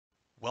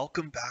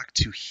Welcome back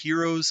to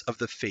Heroes of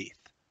the Faith,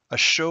 a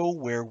show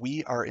where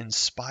we are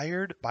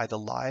inspired by the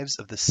lives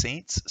of the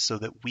saints so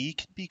that we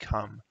can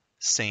become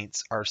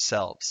saints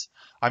ourselves.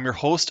 I'm your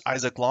host,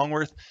 Isaac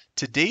Longworth.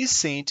 Today's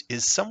saint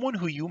is someone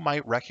who you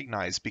might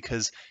recognize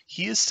because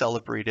he is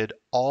celebrated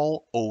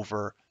all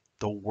over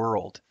the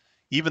world.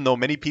 Even though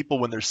many people,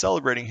 when they're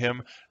celebrating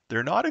him,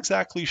 they're not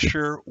exactly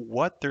sure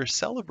what they're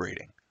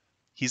celebrating.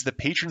 He's the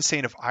patron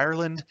saint of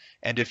Ireland,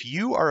 and if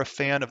you are a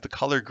fan of the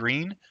color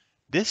green,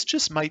 this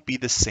just might be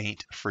the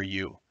saint for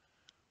you.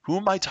 Who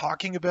am I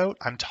talking about?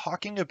 I'm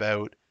talking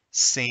about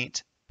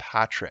Saint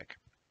Patrick.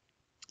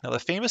 Now, the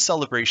famous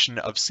celebration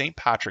of St.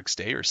 Patrick's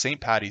Day or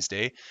St. Paddy's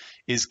Day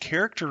is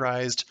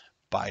characterized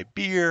by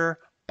beer,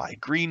 by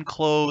green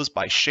clothes,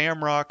 by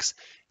shamrocks,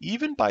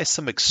 even by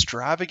some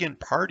extravagant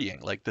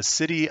partying, like the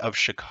city of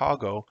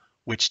Chicago,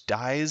 which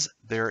dyes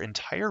their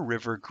entire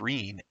river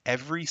green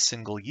every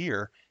single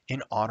year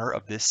in honor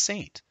of this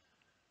saint.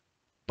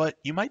 But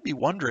you might be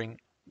wondering,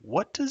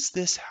 what does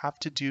this have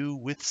to do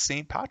with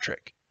St.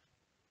 Patrick?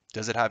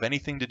 Does it have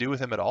anything to do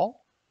with him at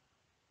all?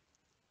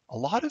 A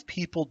lot of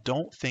people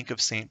don't think of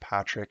St.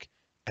 Patrick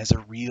as a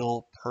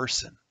real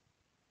person,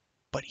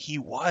 but he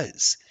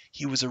was.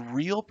 He was a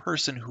real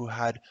person who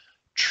had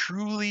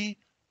truly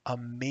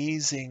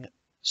amazing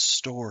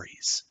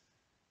stories.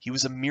 He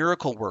was a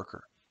miracle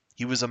worker.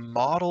 He was a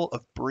model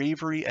of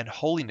bravery and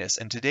holiness.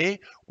 And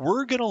today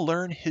we're going to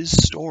learn his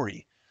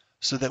story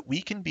so that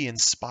we can be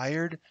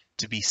inspired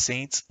to be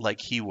saints like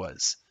he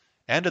was.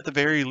 And at the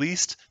very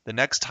least, the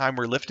next time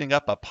we're lifting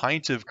up a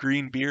pint of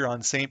green beer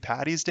on St.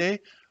 Paddy's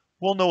Day,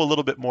 we'll know a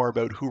little bit more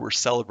about who we're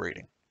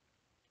celebrating.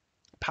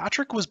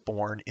 Patrick was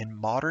born in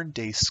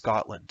modern-day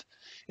Scotland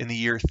in the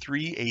year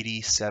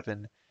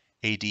 387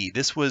 AD.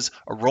 This was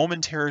a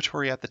Roman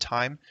territory at the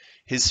time.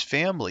 His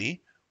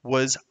family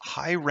was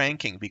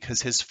high-ranking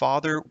because his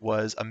father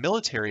was a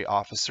military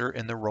officer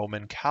in the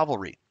Roman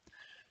cavalry.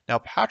 Now,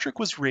 Patrick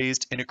was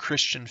raised in a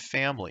Christian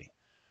family,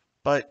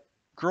 but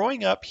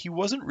growing up, he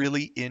wasn't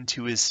really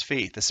into his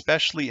faith,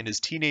 especially in his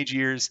teenage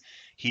years.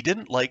 He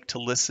didn't like to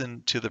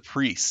listen to the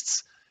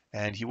priests,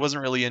 and he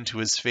wasn't really into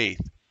his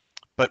faith.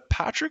 But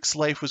Patrick's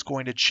life was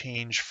going to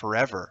change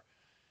forever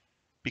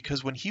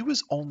because when he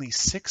was only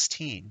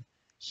 16,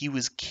 he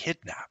was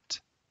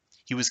kidnapped.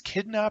 He was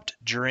kidnapped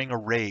during a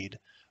raid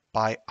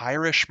by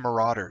Irish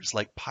marauders,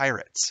 like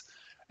pirates.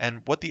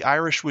 And what the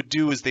Irish would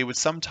do is they would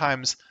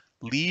sometimes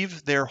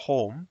leave their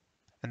home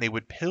and they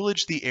would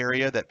pillage the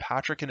area that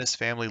Patrick and his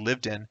family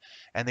lived in,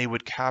 and they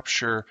would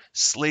capture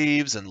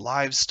slaves and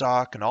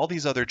livestock and all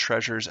these other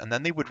treasures, and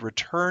then they would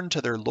return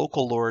to their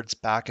local lords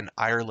back in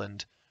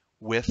Ireland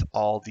with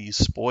all these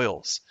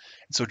spoils.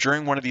 And so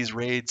during one of these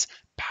raids,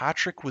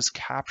 Patrick was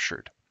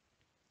captured,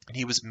 and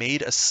he was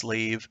made a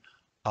slave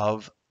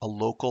of a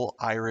local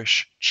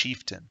Irish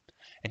chieftain.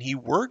 And he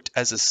worked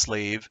as a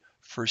slave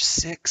for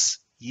 6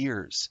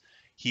 years.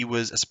 He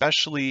was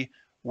especially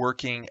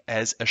working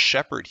as a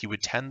shepherd. He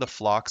would tend the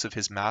flocks of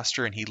his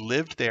master, and he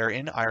lived there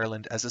in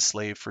Ireland as a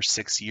slave for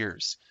 6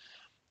 years.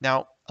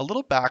 Now, a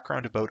little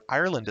background about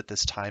Ireland at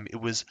this time. It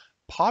was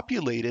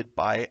populated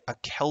by a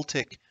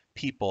Celtic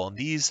people, and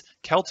these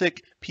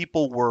Celtic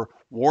people were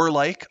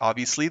warlike.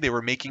 Obviously, they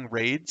were making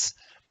raids.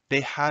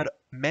 They had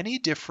many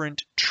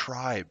different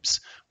tribes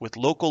with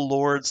local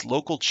lords,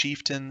 local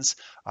chieftains.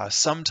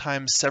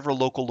 Sometimes several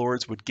local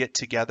lords would get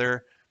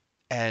together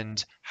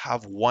and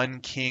have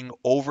one king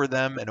over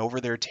them and over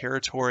their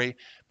territory,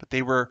 but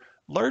they were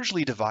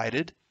largely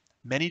divided,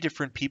 many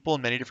different people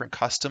and many different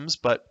customs,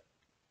 but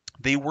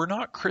they were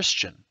not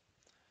Christian.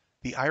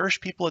 The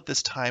Irish people at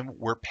this time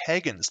were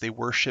pagans. They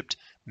worshipped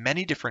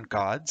many different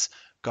gods,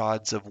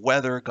 gods of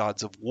weather,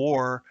 gods of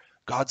war,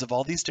 gods of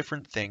all these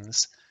different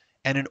things.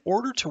 And in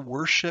order to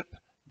worship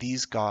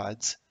these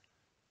gods,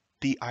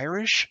 the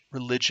Irish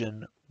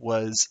religion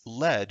was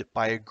led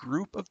by a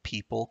group of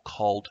people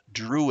called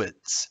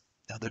Druids.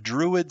 Now, the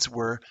Druids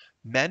were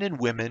men and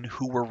women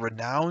who were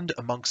renowned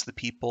amongst the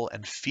people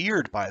and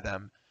feared by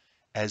them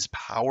as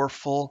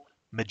powerful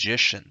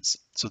magicians.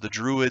 So the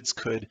Druids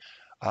could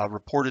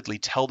reportedly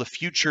tell the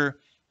future.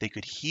 They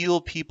could heal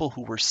people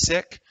who were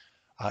sick.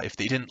 If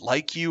they didn't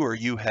like you or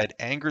you had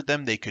angered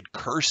them, they could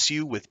curse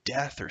you with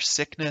death or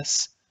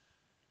sickness.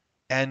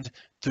 And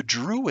the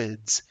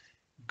Druids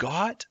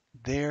got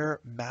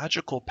their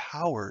magical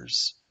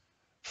powers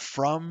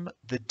from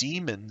the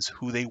demons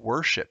who they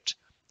worshipped.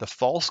 The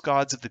false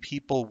gods of the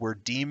people were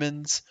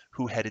demons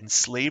who had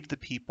enslaved the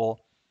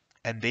people,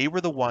 and they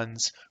were the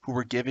ones who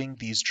were giving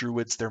these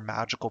Druids their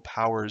magical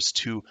powers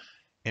to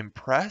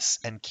impress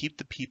and keep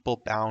the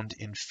people bound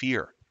in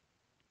fear.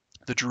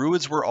 The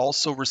Druids were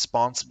also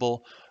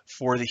responsible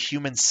for the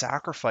human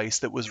sacrifice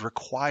that was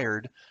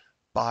required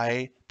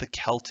by the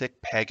Celtic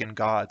pagan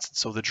gods.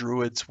 So the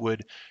Druids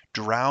would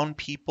drown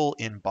people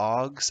in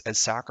bogs as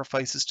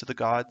sacrifices to the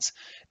gods.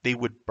 They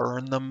would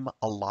burn them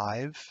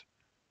alive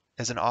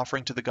as an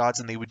offering to the gods,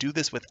 and they would do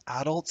this with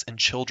adults and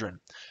children.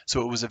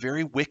 So it was a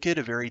very wicked,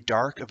 a very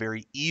dark, a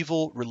very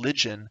evil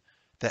religion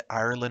that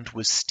Ireland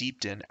was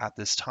steeped in at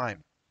this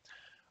time.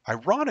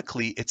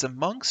 Ironically, it's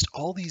amongst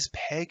all these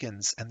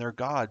pagans and their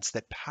gods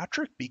that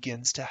Patrick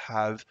begins to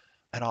have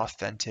an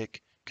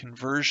authentic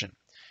conversion.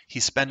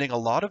 He's spending a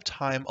lot of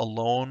time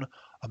alone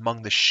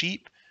among the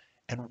sheep,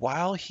 and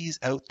while he's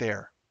out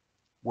there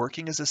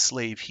working as a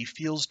slave, he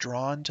feels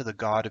drawn to the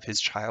God of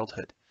his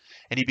childhood,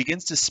 and he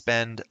begins to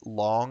spend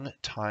long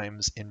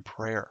times in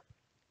prayer.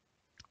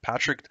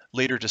 Patrick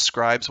later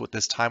describes what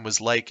this time was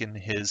like in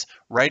his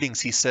writings.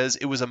 He says,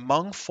 "It was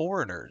among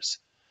foreigners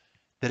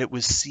that it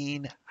was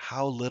seen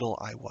how little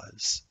I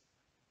was.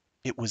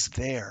 It was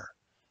there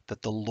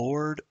that the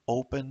Lord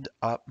opened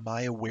up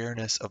my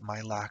awareness of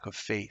my lack of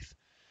faith.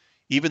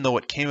 Even though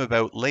it came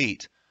about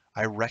late,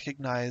 I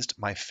recognized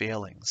my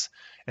failings,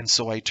 and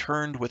so I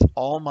turned with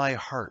all my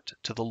heart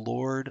to the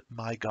Lord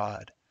my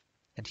God,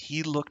 and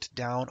he looked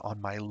down on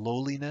my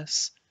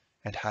lowliness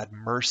and had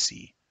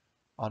mercy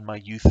on my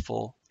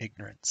youthful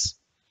ignorance."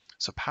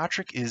 So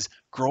Patrick is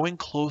growing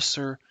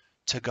closer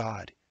to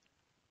God.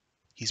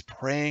 He's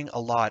praying a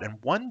lot,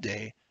 and one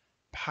day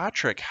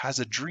Patrick has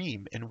a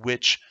dream in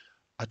which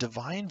a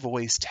divine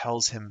voice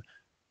tells him,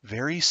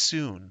 "Very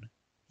soon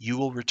you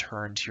will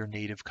return to your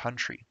native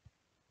country."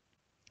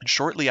 And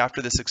shortly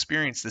after this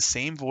experience, the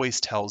same voice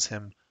tells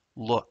him,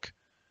 "Look,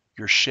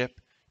 your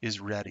ship is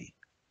ready."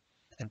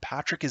 And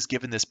Patrick is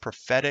given this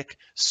prophetic,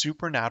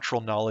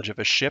 supernatural knowledge of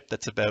a ship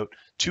that's about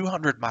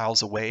 200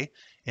 miles away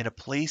in a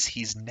place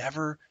he's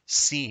never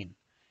seen.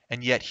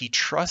 And yet he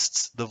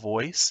trusts the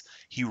voice.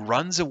 He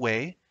runs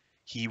away.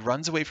 He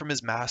runs away from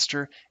his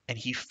master, and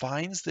he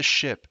finds the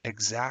ship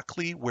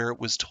exactly where it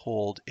was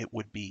told it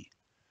would be.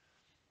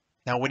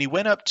 Now, when he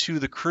went up to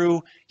the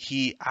crew,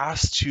 he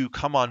asked to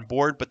come on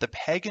board, but the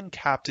pagan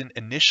captain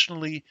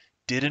initially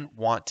didn't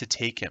want to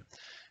take him.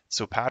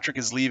 So Patrick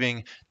is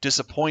leaving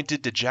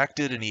disappointed,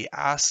 dejected, and he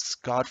asks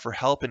God for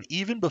help. And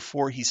even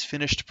before he's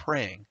finished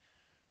praying,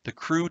 the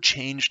crew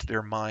changed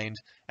their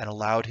mind and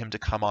allowed him to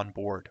come on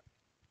board.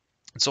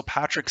 And so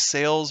Patrick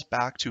sails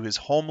back to his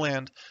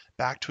homeland,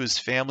 back to his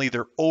family.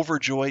 They're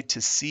overjoyed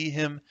to see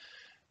him.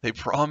 They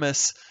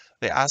promise,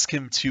 they ask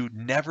him to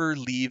never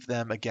leave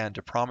them again,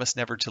 to promise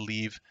never to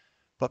leave.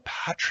 But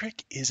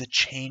Patrick is a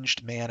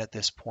changed man at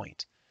this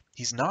point.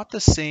 He's not the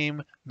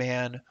same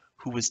man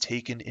who was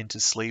taken into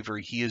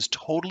slavery. He is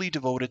totally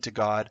devoted to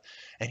God,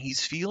 and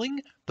he's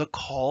feeling the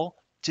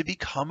call to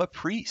become a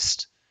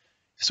priest.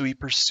 So he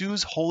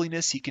pursues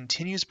holiness, he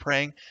continues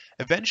praying.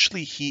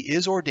 Eventually, he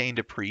is ordained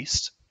a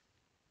priest,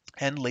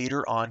 and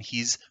later on,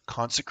 he's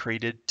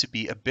consecrated to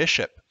be a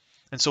bishop.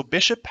 And so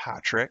Bishop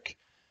Patrick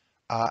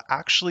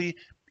actually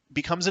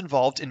becomes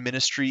involved in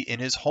ministry in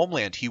his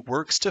homeland. He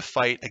works to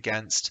fight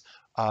against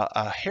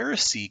a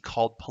heresy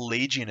called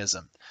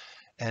Pelagianism.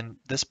 And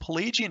this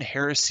Pelagian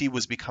heresy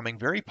was becoming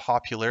very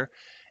popular,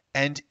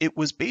 and it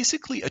was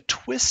basically a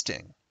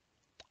twisting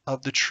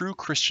of the true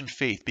Christian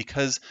faith,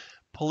 because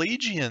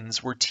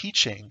Pelagians were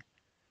teaching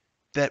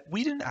that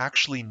we didn't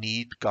actually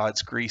need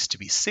God's grace to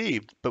be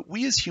saved, but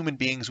we as human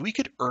beings, we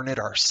could earn it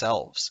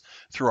ourselves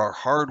through our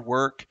hard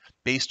work,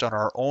 based on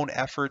our own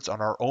efforts,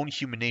 on our own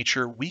human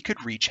nature. We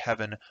could reach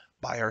heaven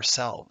by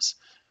ourselves.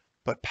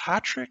 But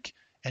Patrick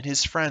and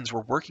his friends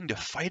were working to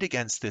fight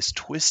against this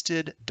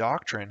twisted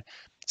doctrine,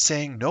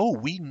 saying, no,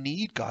 we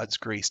need God's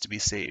grace to be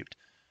saved.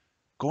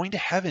 Going to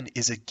heaven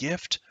is a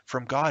gift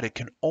from God. It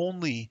can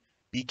only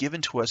be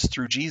given to us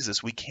through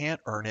Jesus. We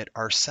can't earn it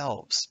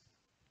ourselves.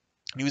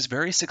 And he was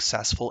very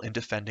successful in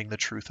defending the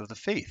truth of the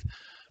faith.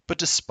 But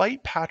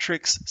despite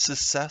Patrick's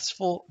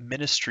successful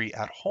ministry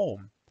at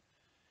home,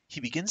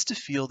 he begins to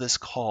feel this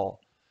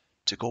call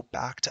to go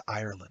back to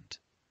Ireland,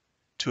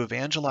 to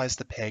evangelize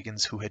the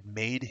pagans who had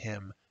made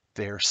him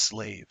their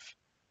slave.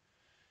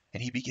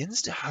 And he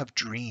begins to have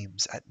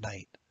dreams at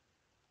night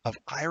of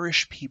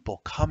Irish people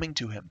coming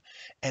to him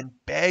and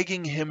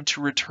begging him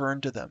to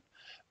return to them,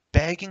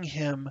 begging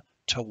him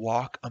to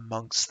walk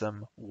amongst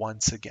them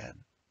once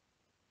again.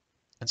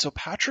 And so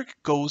Patrick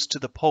goes to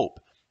the Pope,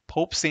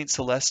 Pope St.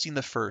 Celestine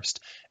I,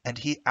 and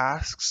he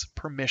asks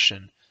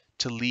permission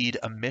to lead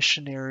a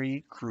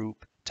missionary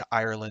group to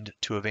Ireland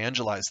to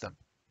evangelize them.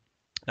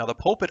 Now, the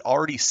Pope had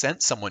already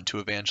sent someone to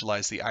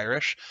evangelize the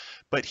Irish,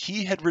 but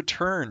he had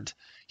returned.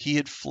 He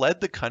had fled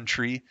the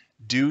country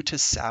due to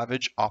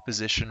savage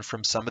opposition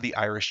from some of the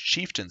Irish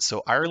chieftains.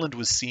 So Ireland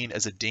was seen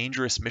as a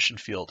dangerous mission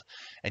field,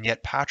 and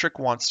yet Patrick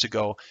wants to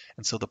go,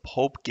 and so the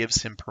Pope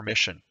gives him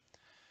permission.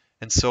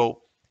 And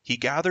so he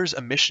gathers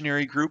a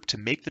missionary group to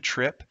make the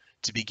trip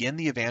to begin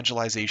the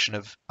evangelization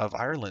of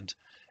Ireland.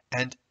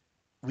 And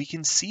we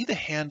can see the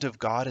hand of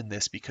God in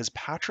this because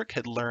Patrick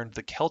had learned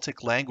the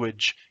Celtic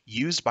language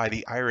used by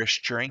the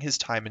Irish during his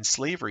time in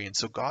slavery. And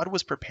so God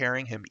was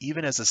preparing him,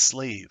 even as a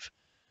slave,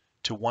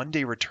 to one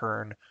day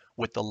return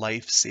with the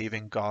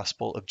life-saving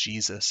gospel of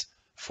Jesus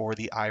for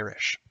the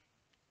Irish.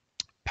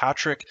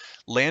 Patrick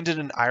landed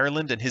in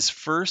Ireland, and his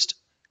first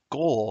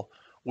goal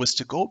was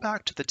to go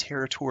back to the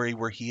territory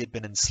where he had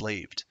been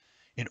enslaved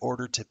in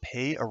order to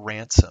pay a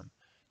ransom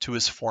to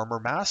his former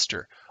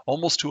master,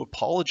 almost to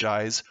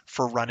apologize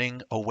for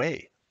running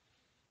away.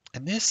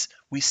 And this,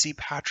 we see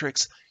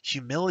Patrick's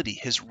humility,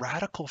 his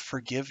radical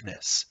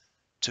forgiveness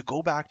to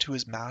go back to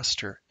his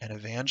master and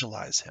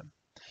evangelize him.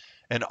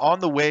 And on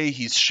the way,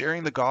 he's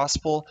sharing the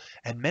gospel,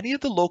 and many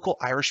of the local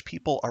Irish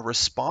people are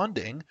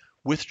responding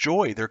with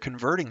joy. They're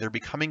converting, they're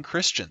becoming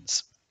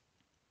Christians.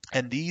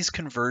 And these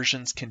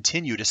conversions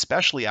continued,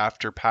 especially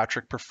after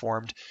Patrick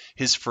performed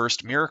his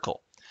first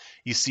miracle.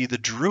 You see, the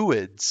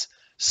Druids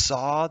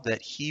saw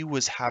that he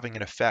was having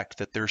an effect,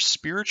 that their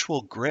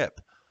spiritual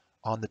grip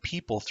on the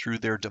people through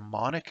their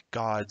demonic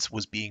gods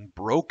was being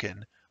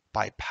broken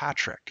by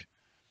Patrick.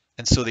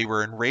 And so they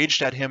were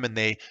enraged at him and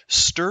they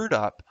stirred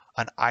up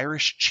an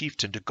Irish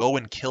chieftain to go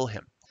and kill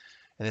him.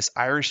 And this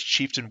Irish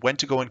chieftain went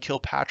to go and kill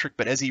Patrick,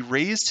 but as he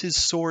raised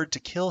his sword to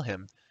kill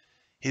him,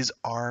 his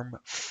arm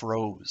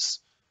froze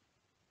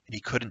and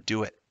he couldn't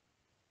do it.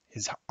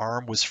 His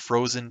arm was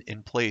frozen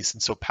in place.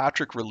 And so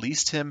Patrick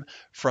released him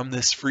from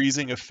this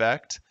freezing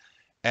effect,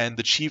 and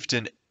the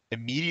chieftain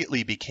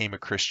immediately became a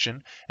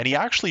Christian. And he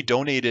actually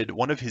donated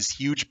one of his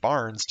huge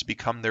barns to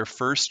become their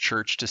first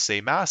church to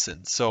say Mass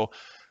in. So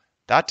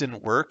that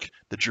didn't work.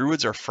 The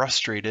Druids are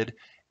frustrated,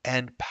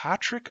 and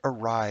Patrick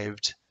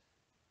arrived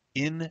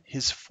in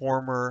his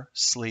former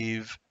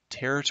slave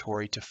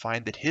territory to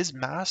find that his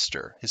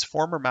master, his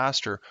former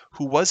master,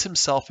 who was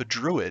himself a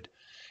Druid,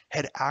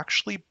 had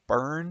actually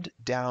burned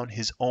down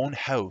his own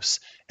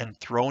house and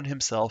thrown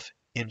himself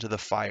into the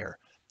fire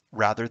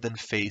rather than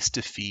face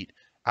defeat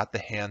at the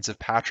hands of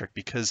Patrick,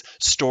 because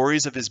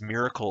stories of his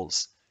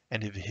miracles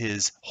and of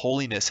his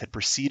holiness had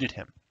preceded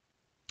him.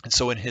 And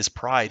so in his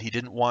pride, he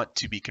didn't want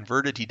to be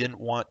converted. He didn't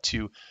want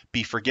to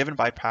be forgiven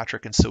by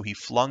Patrick. And so he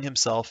flung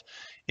himself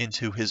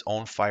into his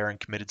own fire and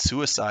committed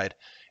suicide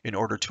in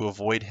order to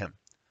avoid him.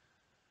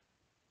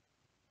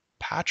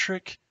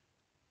 Patrick,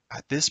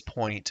 at this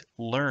point,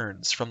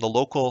 learns from the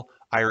local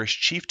Irish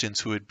chieftains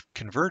who had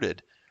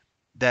converted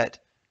that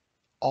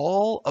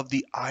all of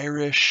the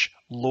Irish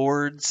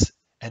lords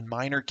and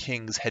minor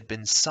kings had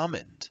been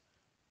summoned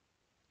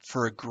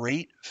for a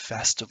great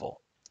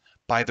festival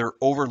by their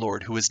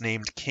overlord, who was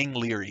named King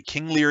Leary.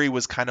 King Leary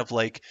was kind of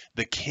like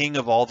the king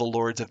of all the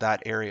lords of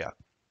that area.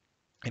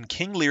 And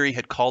King Leary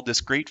had called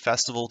this great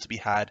festival to be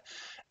had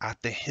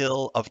at the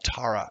Hill of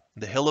Tara.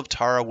 The Hill of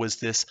Tara was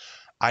this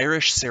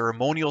Irish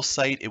ceremonial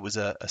site. It was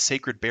a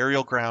sacred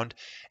burial ground,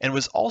 and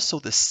was also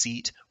the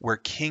seat where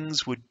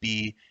kings would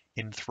be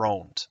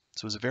enthroned.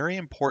 So it was a very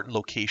important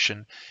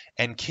location,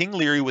 and King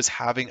Leary was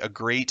having a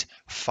great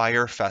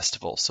fire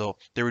festival. So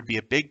there would be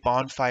a big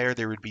bonfire,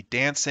 there would be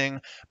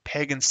dancing,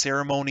 pagan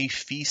ceremony,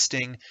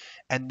 feasting,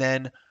 and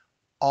then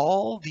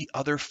all the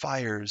other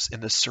fires in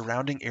the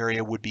surrounding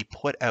area would be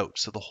put out.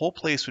 So the whole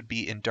place would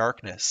be in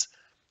darkness,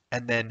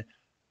 and then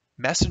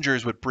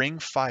messengers would bring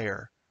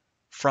fire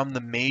from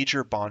the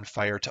major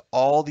bonfire to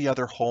all the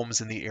other homes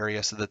in the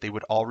area so that they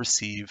would all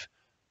receive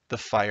the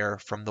fire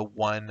from the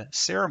one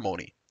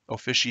ceremony,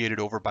 officiated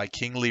over by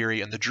King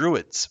Leary and the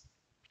Druids.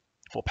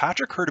 Well,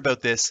 Patrick heard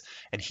about this,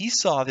 and he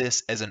saw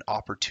this as an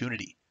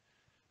opportunity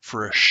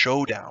for a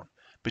showdown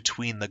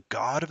between the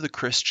God of the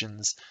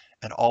Christians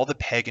and all the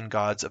pagan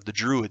gods of the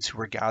Druids who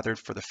were gathered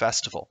for the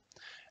festival.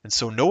 And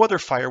so no other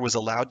fire was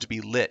allowed to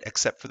be lit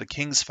except for the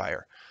king's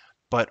fire.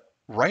 But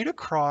right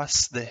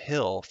across the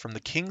hill from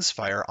the king's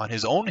fire, on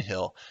his own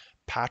hill,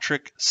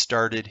 Patrick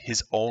started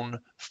his own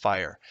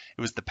fire.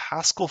 It was the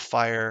Paschal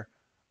fire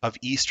of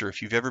Easter.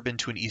 If you've ever been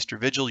to an Easter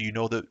vigil, you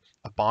know that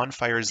a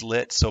bonfire is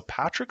lit. So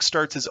Patrick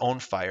starts his own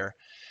fire,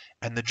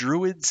 and the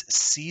Druids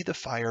see the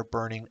fire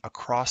burning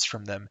across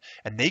from them,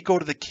 and they go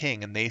to the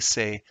king and they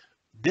say,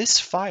 "This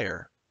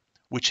fire,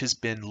 which has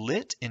been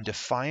lit in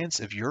defiance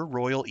of your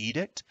royal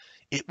edict,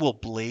 it will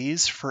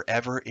blaze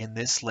forever in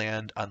this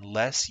land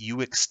unless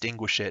you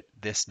extinguish it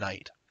this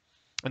night."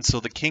 And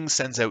so the king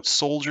sends out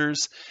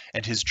soldiers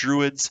and his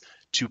Druids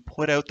to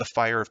put out the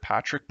fire of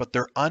Patrick, but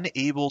they're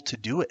unable to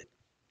do it.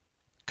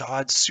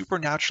 God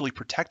supernaturally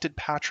protected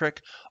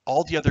Patrick,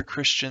 all the other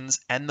Christians,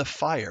 and the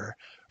fire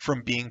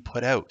from being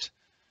put out.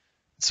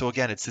 So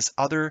again, it's this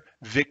other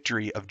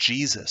victory of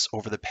Jesus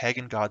over the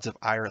pagan gods of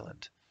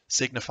Ireland,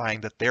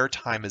 signifying that their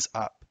time is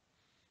up.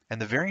 And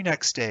the very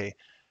next day,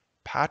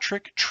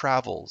 Patrick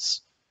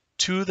travels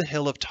to the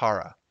Hill of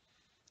Tara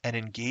and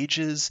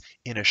engages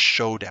in a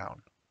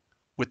showdown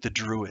with the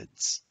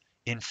Druids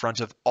in front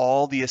of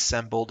all the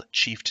assembled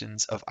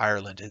chieftains of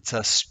Ireland. It's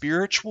a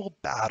spiritual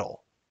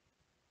battle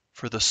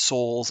for the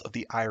souls of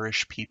the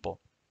Irish people.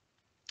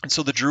 And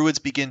so the Druids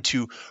begin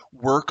to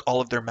work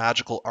all of their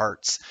magical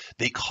arts.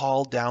 They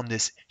call down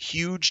this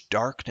huge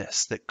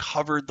darkness that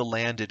covered the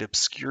land. It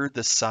obscured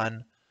the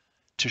sun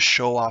to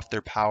show off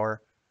their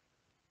power.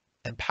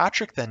 And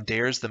Patrick then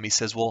dares them. He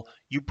says, "Well,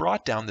 you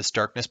brought down this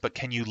darkness, but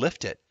can you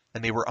lift it?"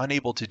 And they were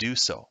unable to do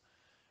so.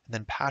 And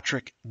then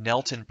Patrick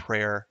knelt in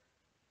prayer,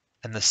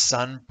 and the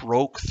sun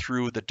broke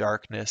through the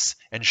darkness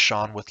and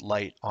shone with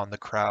light on the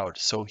crowd.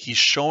 So he's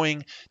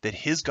showing that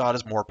his God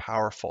is more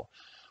powerful.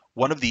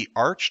 One of the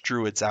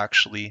archdruids,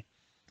 actually,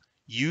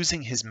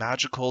 using his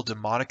magical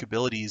demonic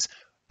abilities,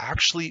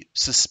 actually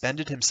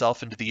suspended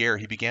himself into the air.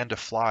 He began to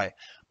fly,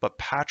 but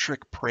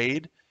Patrick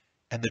prayed,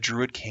 and the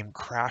druid came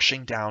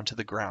crashing down to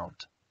the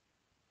ground.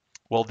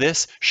 Well,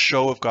 this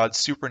show of God's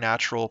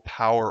supernatural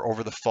power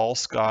over the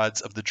false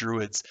gods of the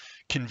Druids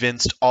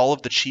convinced all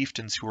of the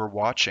chieftains who were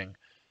watching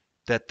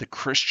that the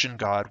Christian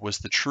God was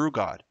the true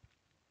God.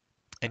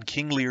 And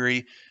King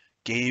Leary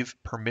gave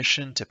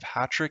permission to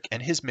Patrick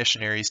and his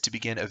missionaries to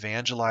begin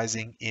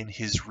evangelizing in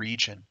his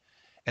region.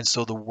 And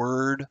so the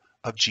word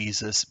of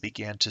Jesus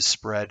began to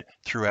spread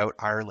throughout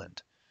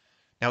Ireland.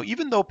 Now,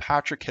 even though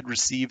Patrick had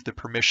received the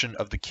permission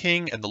of the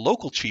king and the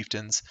local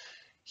chieftains,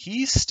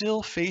 he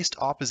still faced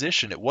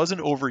opposition. It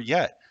wasn't over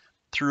yet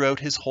throughout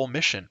his whole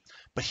mission,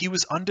 but he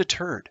was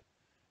undeterred,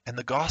 and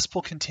the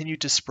gospel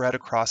continued to spread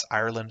across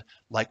Ireland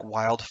like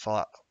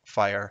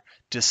wildfire,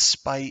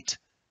 despite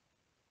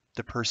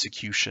the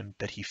persecution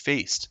that he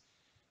faced.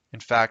 In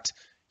fact,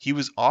 he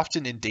was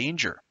often in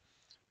danger.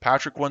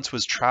 Patrick once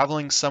was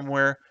traveling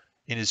somewhere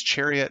in his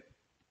chariot,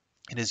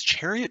 and his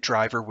chariot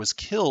driver was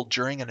killed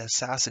during an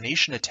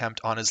assassination attempt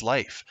on his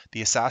life.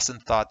 The assassin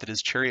thought that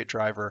his chariot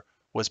driver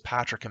was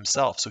Patrick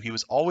himself, so he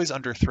was always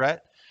under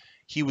threat.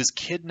 He was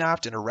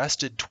kidnapped and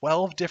arrested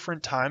 12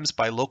 different times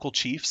by local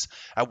chiefs.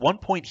 At one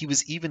point, he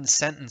was even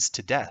sentenced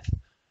to death,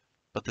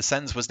 but the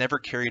sentence was never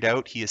carried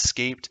out. He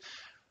escaped,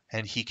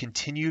 and he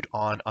continued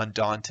on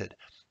undaunted.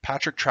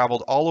 Patrick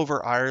traveled all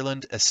over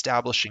Ireland,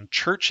 establishing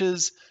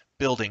churches,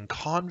 building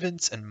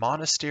convents and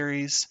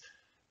monasteries,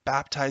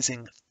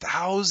 baptizing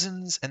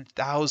thousands and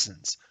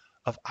thousands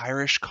of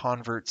Irish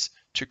converts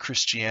to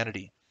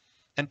Christianity.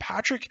 And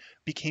Patrick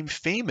became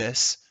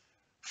famous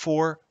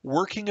for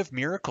working of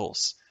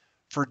miracles,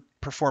 for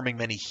performing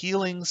many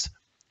healings,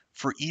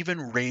 for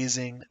even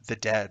raising the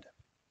dead.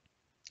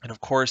 And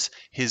of course,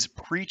 his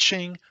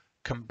preaching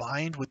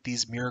combined with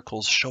these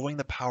miracles showing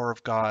the power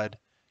of God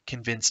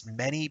convinced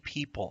many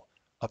people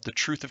of the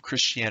truth of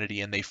Christianity,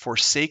 and they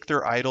forsake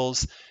their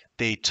idols.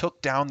 They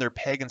took down their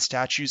pagan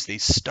statues. They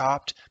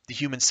stopped the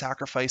human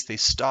sacrifice. They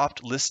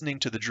stopped listening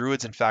to the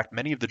Druids. In fact,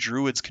 many of the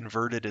Druids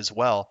converted as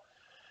well.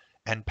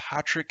 And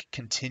Patrick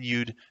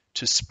continued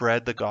to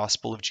spread the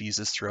gospel of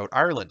Jesus throughout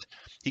Ireland.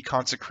 He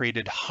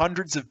consecrated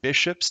hundreds of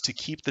bishops to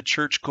keep the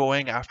church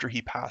going after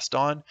he passed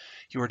on.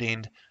 He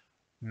ordained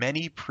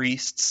many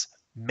priests,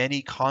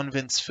 many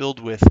convents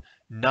filled with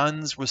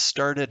nuns was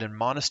started, and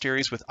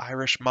monasteries with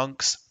Irish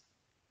monks,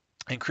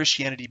 and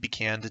Christianity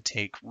began to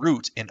take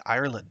root in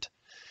Ireland.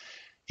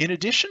 In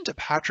addition to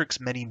Patrick's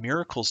many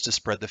miracles to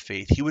spread the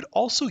faith, he would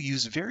also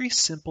use very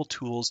simple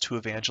tools to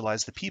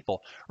evangelize the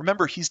people.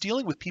 Remember, he's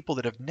dealing with people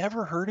that have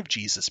never heard of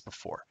Jesus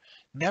before,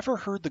 never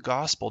heard the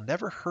gospel,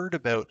 never heard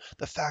about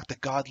the fact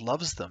that God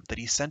loves them, that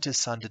he sent his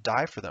son to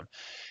die for them.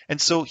 And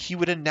so he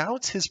would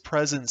announce his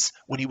presence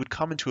when he would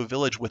come into a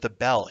village with a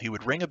bell. He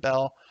would ring a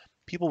bell,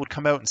 people would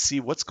come out and see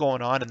what's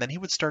going on, and then he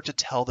would start to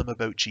tell them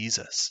about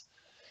Jesus.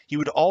 He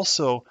would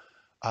also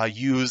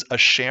use a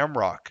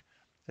shamrock,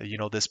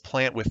 this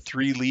plant with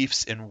 3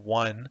 leaves in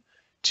one,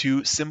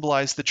 to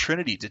symbolize the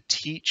Trinity, to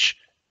teach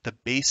the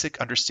basic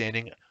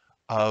understanding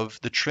of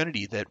the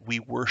Trinity, that we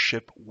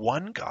worship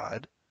one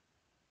God,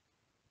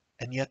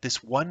 and yet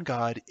this one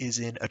God is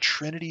in a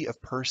trinity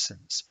of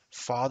persons,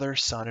 Father,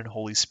 Son, and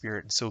Holy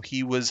Spirit. And so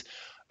he was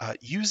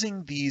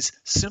using these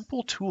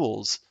simple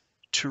tools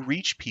to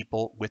reach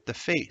people with the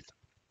faith.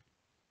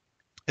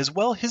 As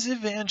well, his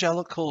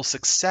evangelical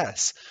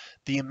success,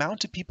 the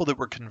amount of people that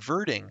were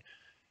converting,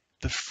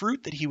 the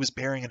fruit that he was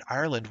bearing in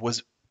Ireland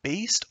was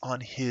based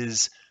on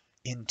his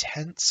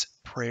intense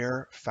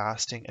prayer,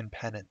 fasting, and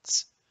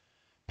penance.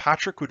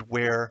 Patrick would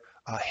wear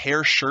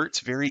hair shirts,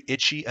 very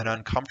itchy and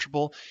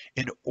uncomfortable,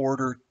 in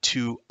order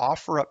to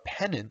offer up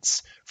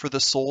penance for the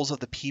souls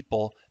of the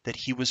people that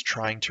he was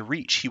trying to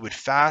reach. He would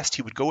fast,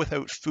 he would go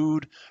without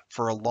food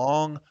for a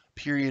long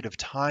period of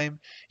time.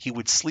 He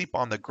would sleep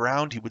on the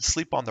ground, he would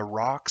sleep on the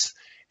rocks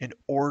in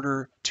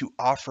order to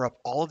offer up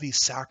all of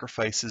these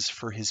sacrifices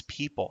for his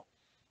people.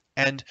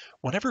 And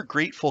whenever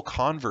grateful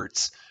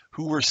converts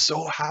who were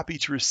so happy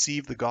to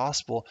receive the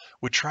gospel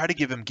would try to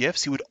give him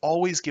gifts, he would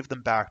always give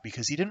them back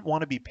because he didn't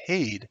want to be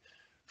paid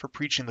for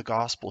preaching the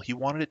gospel. He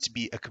wanted it to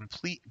be a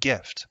complete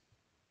gift,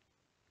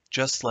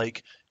 just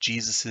like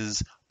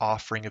Jesus's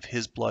offering of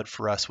his blood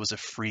for us was a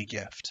free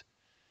gift.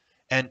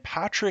 And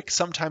Patrick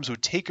sometimes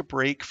would take a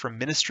break from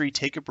ministry,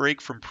 take a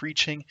break from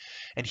preaching,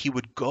 and he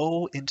would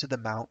go into the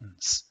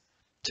mountains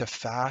to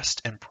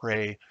fast and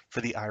pray for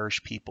the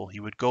Irish people. He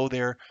would go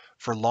there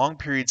for long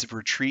periods of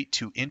retreat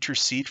to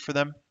intercede for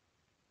them.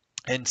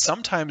 And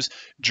sometimes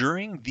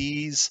during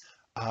these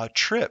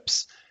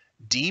trips,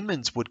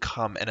 demons would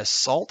come and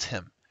assault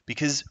him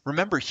because,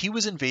 remember, he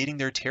was invading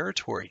their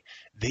territory.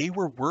 They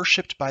were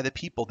worshipped by the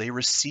people. They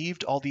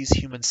received all these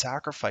human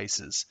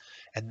sacrifices,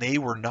 and they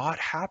were not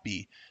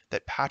happy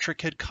that Patrick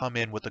had come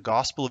in with the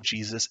gospel of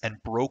Jesus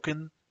and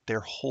broken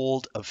their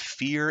hold of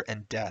fear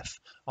and death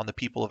on the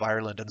people of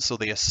Ireland. And so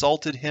they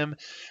assaulted him,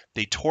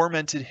 they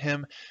tormented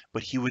him,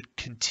 but he would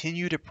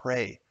continue to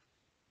pray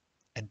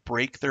and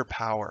break their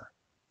power.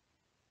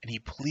 And he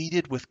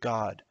pleaded with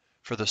God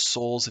for the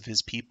souls of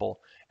his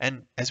people.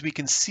 And as we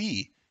can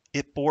see,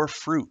 it bore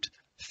fruit.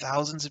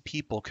 Thousands of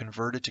people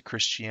converted to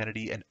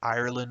Christianity, and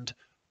Ireland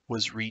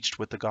was reached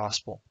with the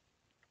gospel.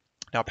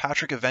 Now,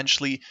 Patrick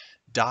eventually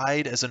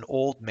died as an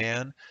old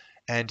man,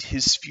 and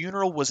his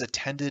funeral was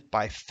attended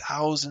by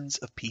thousands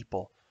of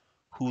people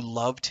who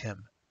loved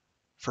him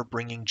for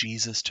bringing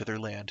Jesus to their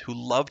land, who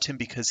loved him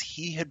because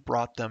he had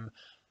brought them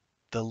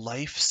the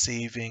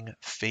life-saving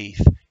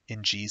faith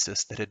in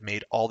Jesus that had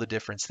made all the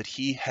difference, that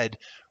he had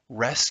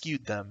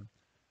rescued them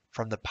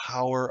from the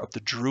power of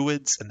the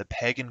Druids and the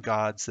pagan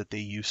gods that they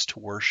used to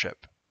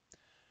worship.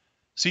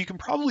 So you can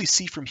probably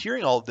see from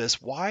hearing all of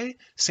this why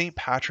St.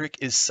 Patrick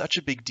is such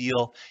a big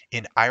deal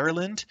in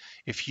Ireland.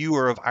 If you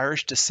are of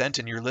Irish descent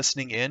and you're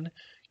listening in,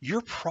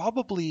 you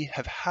probably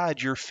have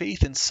had your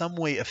faith in some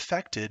way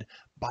affected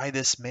by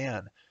this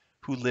man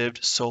who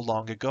lived so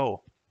long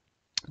ago.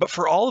 But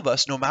for all of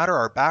us, no matter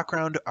our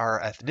background,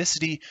 our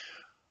ethnicity,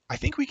 I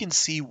think we can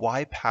see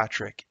why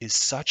Patrick is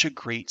such a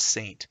great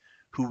saint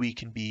who we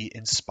can be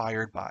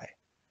inspired by.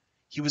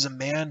 He was a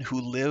man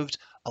who lived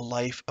a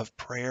life of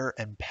prayer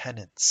and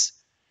penance.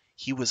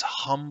 He was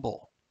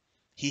humble.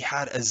 He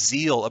had a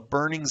zeal, a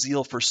burning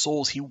zeal for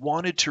souls. He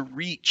wanted to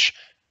reach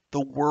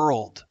the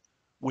world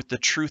with the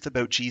truth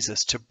about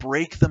Jesus, to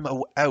break them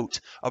out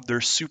of their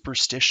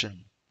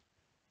superstition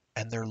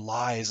and their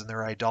lies and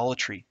their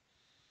idolatry.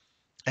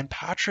 And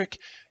Patrick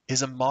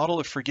is a model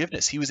of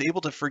forgiveness. He was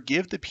able to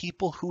forgive the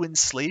people who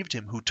enslaved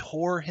him, who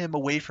tore him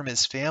away from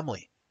his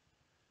family.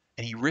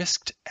 And he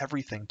risked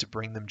everything to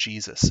bring them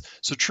Jesus.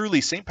 So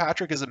truly, St.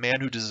 Patrick is a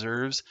man who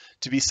deserves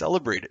to be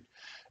celebrated.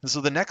 And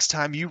so the next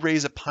time you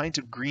raise a pint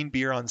of green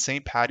beer on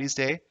St. Paddy's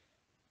Day,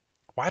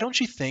 why don't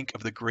you think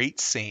of the great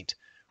saint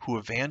who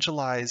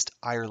evangelized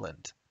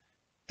Ireland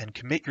and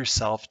commit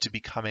yourself to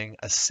becoming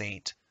a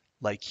saint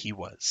like he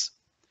was?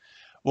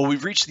 Well,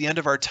 we've reached the end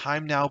of our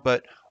time now,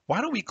 but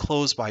why don't we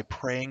close by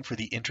praying for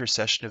the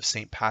intercession of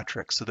St.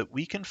 Patrick so that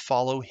we can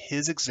follow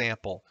his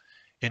example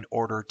in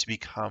order to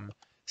become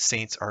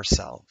saints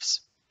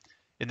ourselves.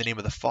 In the name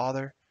of the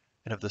Father,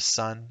 and of the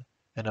Son,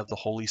 and of the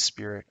Holy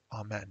Spirit.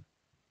 Amen.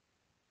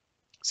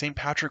 St.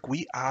 Patrick,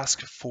 we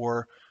ask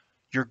for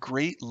your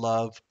great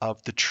love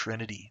of the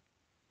Trinity,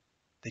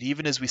 that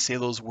even as we say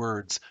those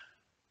words,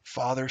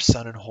 Father,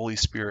 Son, and Holy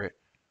Spirit,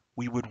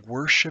 we would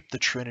worship the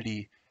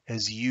Trinity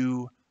as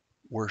you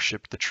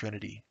worship the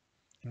Trinity.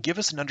 And give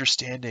us an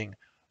understanding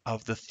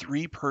of the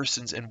three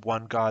persons in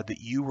one God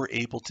that you were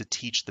able to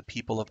teach the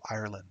people of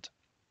Ireland.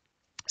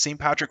 St.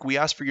 Patrick, we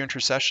ask for your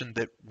intercession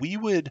that we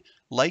would,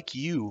 like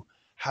you,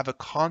 have a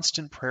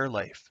constant prayer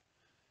life,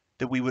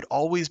 that we would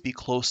always be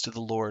close to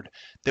the Lord,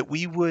 that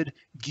we would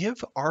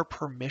give our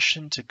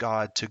permission to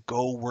God to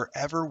go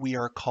wherever we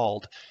are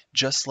called,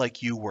 just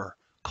like you were,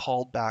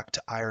 called back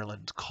to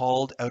Ireland,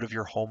 called out of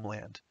your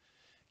homeland.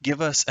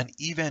 Give us an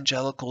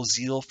evangelical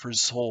zeal for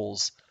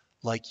souls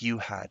like you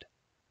had.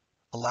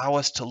 Allow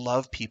us to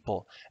love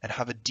people and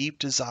have a deep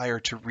desire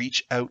to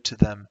reach out to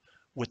them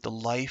with the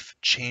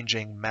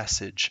life-changing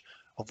message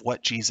of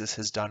what Jesus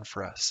has done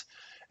for us.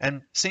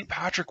 And St.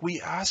 Patrick,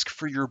 we ask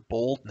for your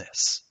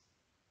boldness,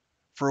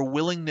 for a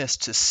willingness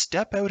to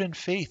step out in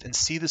faith and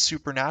see the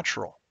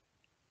supernatural.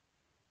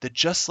 That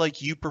just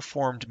like you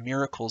performed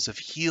miracles of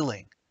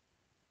healing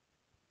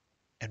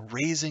and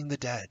raising the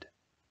dead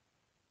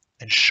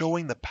and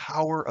showing the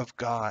power of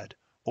God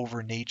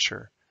over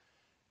nature,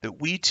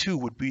 that we too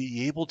would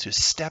be able to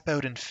step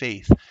out in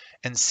faith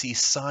and see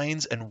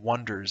signs and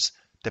wonders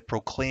that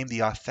proclaim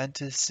the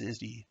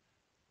authenticity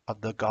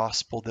of the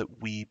gospel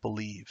that we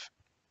believe.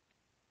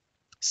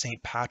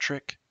 St.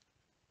 Patrick,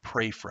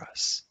 pray for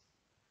us.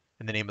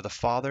 In the name of the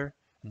Father,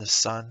 and the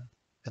Son,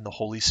 and the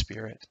Holy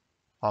Spirit.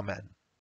 Amen.